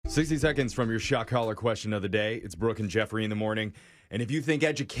60 seconds from your shot collar question of the day. It's Brooke and Jeffrey in the morning. And if you think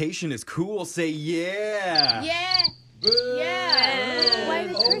education is cool, say yeah. Yeah. Boo! Yeah. Why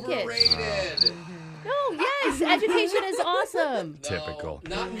the crickets? Overrated. No, yes. Education is awesome. Typical.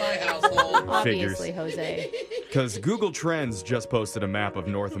 Not in my household. Obviously, Jose. Because Google Trends just posted a map of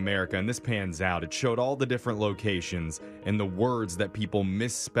North America, and this pans out. It showed all the different locations and the words that people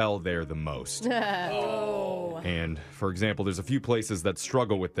misspell there the most. And, for example, there's a few places that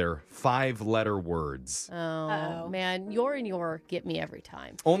struggle with their 5-letter words. Oh, man. Your get me every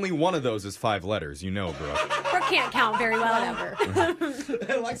time. Only one of those is 5 letters, you know, Brooke. Brooke can't count very well. Whatever.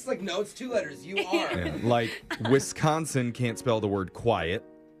 Alexa's like, no, it's 2 letters. You are. Yeah, like, Wisconsin can't spell the word quiet.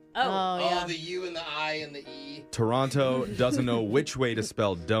 Oh, yeah. Oh, the U and the I and the E. Toronto doesn't know which way to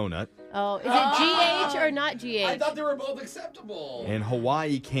spell donut. Oh, is it GH or not GH? I thought they were both acceptable. And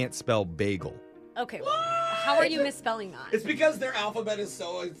Hawaii can't spell bagel. Okay, well, how are you misspelling that? It's because their alphabet is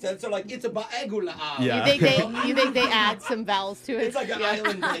so intense. They're like, it's a baegula. Yeah. You think they add some vowels to it? It's like an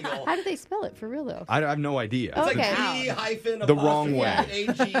island bagel. How do they spell it for real though? I have no idea. Oh. It's Okay. like B hyphen The wrong way.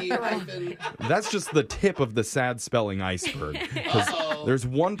 AG hyphen. That's just the tip of the sad spelling iceberg. Because there's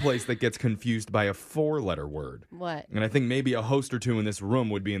one place that gets confused by a 4-letter word. What? And I think maybe a host or two in this room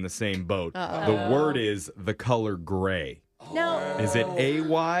would be in the same boat. Uh-oh. The word is the color gray. No. Is it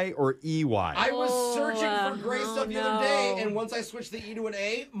AY or EY? I was searching for gray Oh, stuff the other day, and once I switched the E to an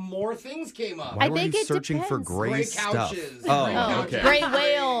A, more things came up. Why I were think you it searching for depends. gray Gray stuff? couches. Oh, Gray Oh, couches. okay. gray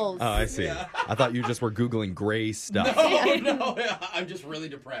whales. Oh, I see. Yeah. I thought you just were Googling gray stuff. No, I'm just really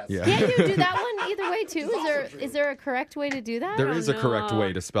depressed. Yeah. Can't you do that one either way too? It's also true. Is there a correct way to do that? There is a correct no.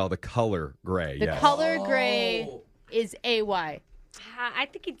 way to spell the color gray, The yes. color gray Oh. is AY. I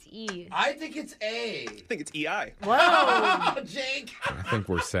think it's E. I think it's A. I think it's EI. Whoa. Jake. I think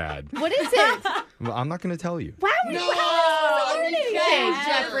we're sad. What is it? Well, I'm not going to tell you. Wow. No, How I are you need learning, to-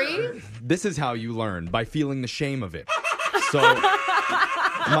 Jeffrey? This is how you learn, by feeling the shame of it. So,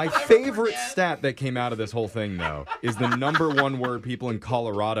 my favorite stat that came out of this whole thing, though, is the number one word people in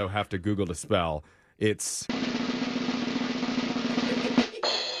Colorado have to Google to spell. It's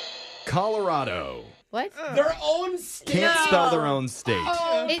Colorado. What? Their own state. Can't spell their own state.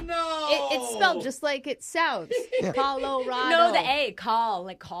 Oh, It- no. It's spelled just like it sounds. Colorado. No, the A. Call.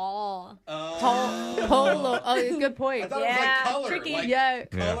 Like call. Polo. Oh, good I point. thought Yeah, it was like color. tricky. Like Yeah.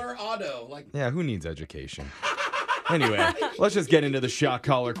 color auto. Like, Yeah, who needs education? Anyway, let's just get into the shock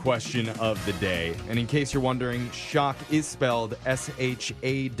collar question of the day. And in case you're wondering, shock is spelled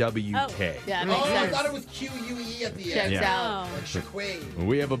S-H-A-W-K. Yeah, oh, makes I sense. thought it was Q-U-E at the Checks end. out. Oh. Like Shaquay.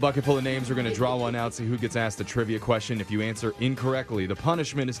 We have a bucket full of names. We're going to draw one out, see who gets asked a trivia question. If you answer incorrectly, the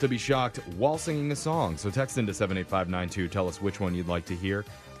punishment is to be shocked while singing a song. So text into 78592. Tell us which one you'd like to hear.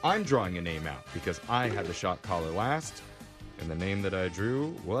 I'm drawing a name out because I had the shock collar last. And the name that I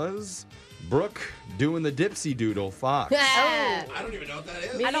drew was Brooke doing the Dipsy Doodle Fox. I don't even know what that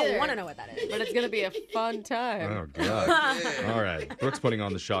is. Me I don't neither. want to know what that is. But it's going to be a fun time. Oh, God. Okay. All right. Brooke's putting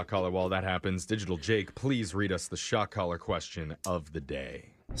on the shock collar while that happens. Digital Jake, please read us the shock collar question of the day.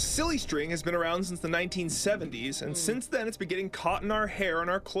 Silly string has been around since the 1970s, and since then it's been getting caught in our hair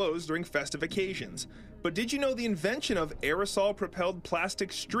and our clothes during festive occasions. But did you know the invention of aerosol-propelled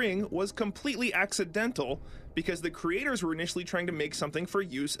plastic string was completely accidental because the creators were initially trying to make something for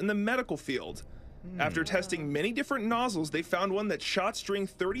use in the medical field? After testing many different nozzles, they found one that shot string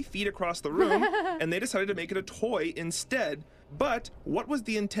 30 feet across the room, and they decided to make it a toy instead. But what was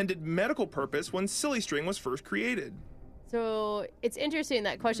the intended medical purpose when silly string was first created? So it's interesting,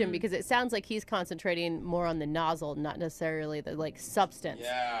 that question, because it sounds like he's concentrating more on the nozzle, not necessarily the substance.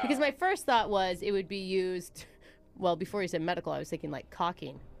 Yeah. Because my first thought was it would be used, well, before you said medical, I was thinking like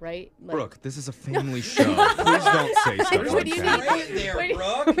caulking, right? Like, Brooke, this is a family show. Please don't say stuff When like you that. need- Right there, when-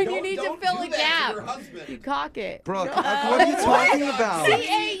 Brooke. when you Don't- need to don't fill do a that to gap. your husband. You caulk it. Brooke, No. what are you talking about?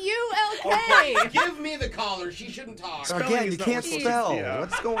 C-A-U-L-K. Give me the collar. She shouldn't talk. Again, you is not can't what spell. yeah.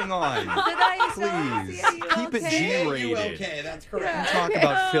 What's going on? Please, keep it G-rated. Okay, that's correct. Talk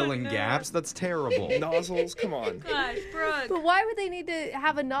about filling gaps. That's terrible. Nozzles, come on. Gosh, Brooke. But why would they need to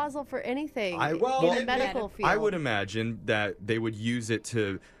have a nozzle for anything I- in well, the medical field? I would imagine that they would use it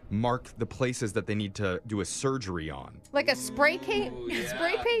to mark the places that they need to do a surgery on. Like a spray paint? yeah.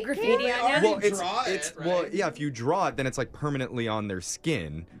 Spray paint? Graffiti can? on Already it? draw it, well, right? yeah. If you draw it, then it's like permanently on their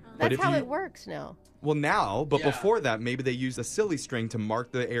skin. But That's if how you, it works now. Well, now, but Yeah. before that, maybe they used a silly string to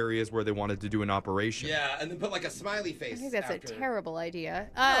mark the areas where they wanted to do an operation. Yeah, and then put like a smiley face. I think that's after. a terrible idea.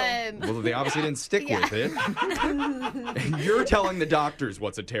 Well, they obviously didn't stick Yeah. with it. And you're telling the doctors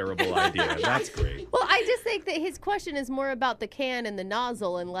what's a terrible idea. That's great. Well, I just think that his question is more about the can and the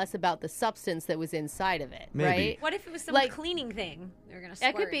nozzle and less about the substance that was inside of it, Maybe. right? What if it was some Like- cleaning thing? They're gonna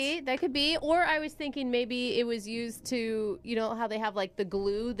That squirt. could be. That could be. Or I was thinking maybe it was used to, you know, how they have like the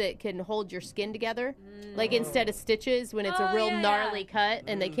glue that can hold your skin together, like instead of stitches when it's a Oh, real yeah, gnarly yeah. cut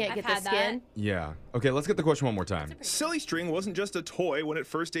and they can't I've get the had that. skin. Yeah. Okay, let's get the question one more time. Silly string wasn't just a toy when it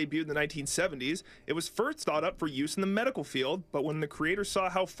first debuted in the 1970s. It was first thought up for use in the medical field, but when the creators saw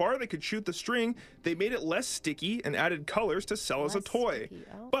how far they could shoot the string, they made it less sticky and added colors to sell as a Less toy. sticky,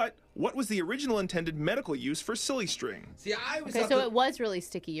 oh. But what was the original intended medical use for silly string? See, I was Okay, so it was really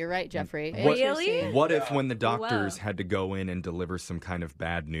sticky. You're right, Jeffrey. What- Interesting. What if when the doctors Whoa. had to go in and deliver some kind of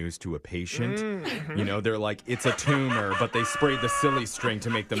bad news to a patient, you know, they're like, it's a tumor, but they sprayed the silly string to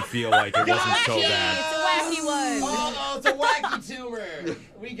make them feel like it wasn't so bad. It's a wacky one. Oh, it's a wacky tumor.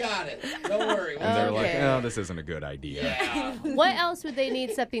 We got it. Don't worry. And they're like, Okay. oh, this isn't a good idea. Yeah. What else would they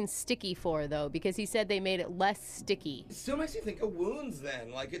need something sticky for, though? Because he said they made it less sticky. It still makes you think of wounds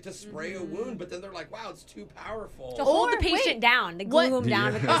then, like it to spray a wound, but then they're like, wow, it's too powerful. To hold Or, the patient wait, down. They what- glue him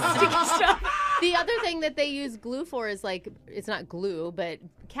down with Yeah. the sticky stuff. The other thing that they use glue for is like, it's not glue, but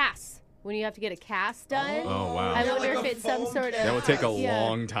casts. When you have to get a cast done. Oh, wow. I Yeah, wonder like if a it's some foam sort of. cast. That would take a Yeah.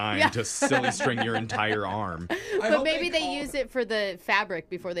 long time Yeah. to silly string your entire arm. I But hope maybe they call- use it for the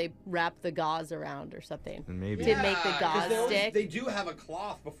fabric before they wrap the gauze around or something. And maybe. To make the 'cause gauze they always- stick. They do have a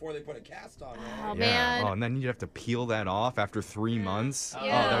cloth before they put a cast on. Oh, Right? man. Oh, and then you'd have to peel that off after 3 months. Oh,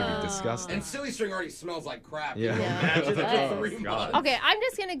 that would Yeah. be disgusting. And silly string already smells like crap. Yeah. You can imagine it Yeah. for 3 Oh, God. months. Okay, I'm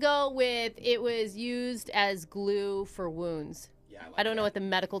just going to go with it was used as glue for wounds. Yeah, like I don't know that. what the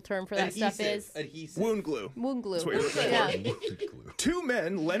medical term for that stuff is. Adhesive. Wound glue. Wound glue. That's what you're looking Yeah. Two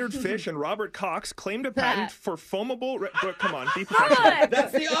men, Leonard Fish and Robert Cox, claimed a That. patent for foamable. Brooke, come on, be professional.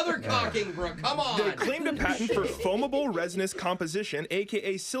 That's the other cocking, bro. Come They on. claimed a patent for foamable resinous composition,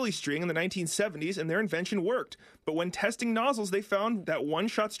 aka silly string, in the 1970s, and their invention worked. But when testing nozzles, they found that one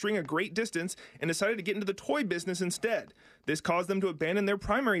shot string a great distance and decided to get into the toy business instead. This caused them to abandon their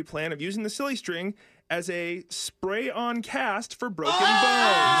primary plan of using the silly string as a spray-on cast for broken bones.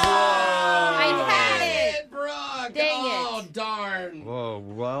 I had it. Brooke. Dang Oh, it. darn. Whoa,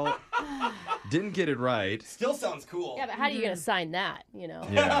 well, didn't get it right. Still sounds cool. Yeah, but how are you going to sign that, you know?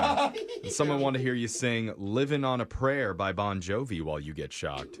 Yeah. Someone wanted to hear you sing Livin' on a Prayer by Bon Jovi while you get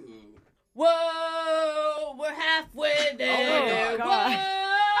shocked. Whoa, we're halfway there. Oh, my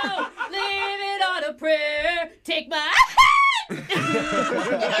Whoa, living on a prayer. Take my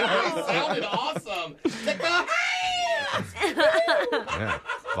That sounded awesome. Take my hands. Yeah.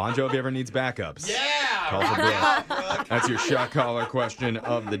 Bon Jovi ever needs backups. Call Yeah. for Rock Brooke. it out, Brooke. That's your shot caller question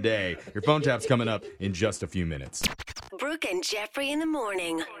of the day. Your phone tap's coming up in just a few minutes. Brooke and Jeffrey in the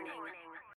morning.